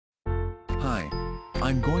Hi.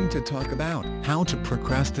 I'm going to talk about how to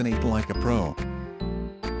procrastinate like a pro.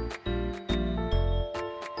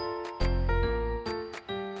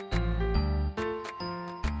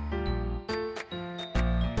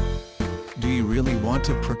 Do you really want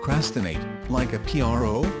to procrastinate like a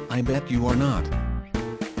pro? I bet you are not.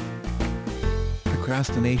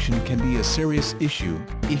 Procrastination can be a serious issue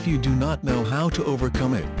if you do not know how to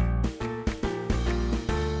overcome it.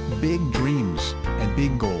 Big dreams and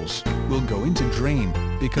big goals will go into drain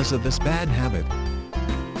because of this bad habit.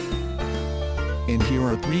 And here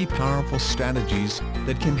are 3 powerful strategies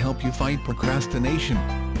that can help you fight procrastination.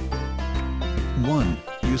 1.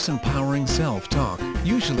 Use empowering self-talk.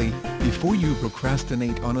 Usually, before you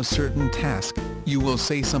procrastinate on a certain task, you will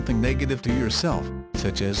say something negative to yourself,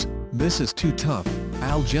 such as, "This is too tough,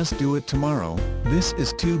 I'll just do it tomorrow, this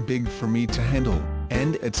is too big for me to handle,"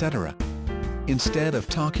 and etc. Instead of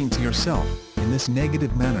talking to yourself in this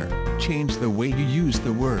negative manner, change the way you use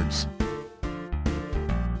the words.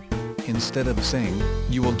 Instead of saying,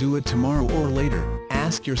 "You will do it tomorrow or later,"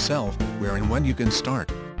 ask yourself, where and when you can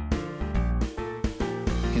start.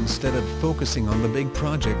 Instead of focusing on the big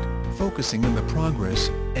project, focusing on the progress,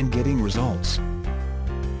 and getting results.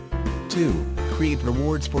 2. Create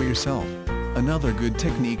rewards for yourself. Another good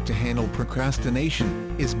technique to handle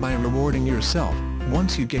procrastination is by rewarding yourself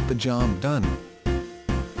once you get the job done.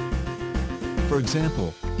 For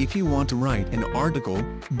example, if you want to write an article,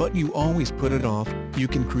 but you always put it off, you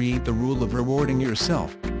can create the rule of rewarding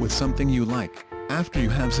yourself with something you like after you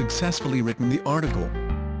have successfully written the article.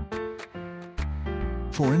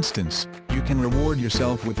 For instance, you can reward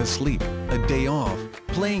yourself with a sleep, a day off,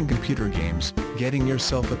 playing computer games, getting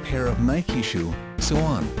yourself a pair of Nike shoes, so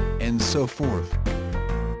on, and so forth.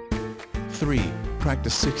 3.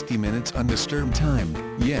 Practice 60 minutes undisturbed time.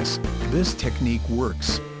 Yes, this technique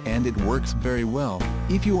works, and it works very well,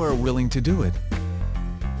 if you are willing to do it.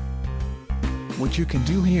 What you can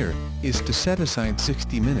do here is to set aside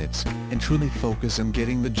 60 minutes, and truly focus on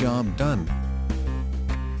getting the job done.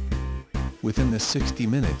 Within the 60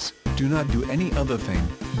 minutes, do not do any other thing,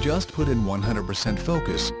 just put in 100%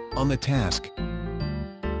 focus on the task.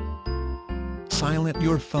 Silent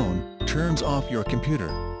your phone, turns off your computer,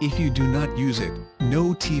 if you do not use it,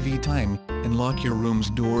 no TV time, and lock your room's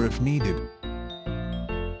door if needed.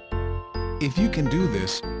 If you can do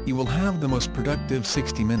this, you will have the most productive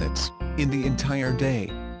 60 minutes in the entire day.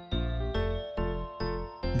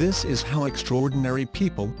 This is how extraordinary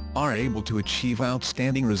people are able to achieve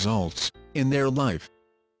outstanding results in their life.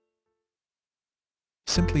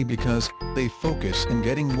 Simply because they focus on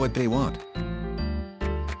getting what they want.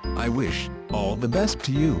 I wish all the best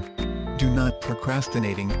to you. Do not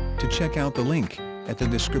procrastinating. To check out the link at the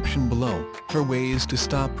description below for ways to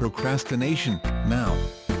stop procrastination now.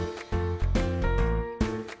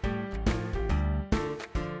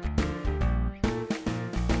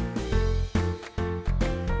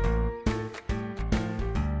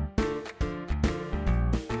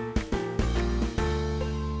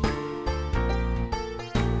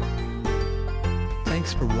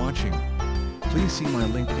 Thanks for watching. Please see my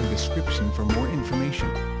link in description for more information.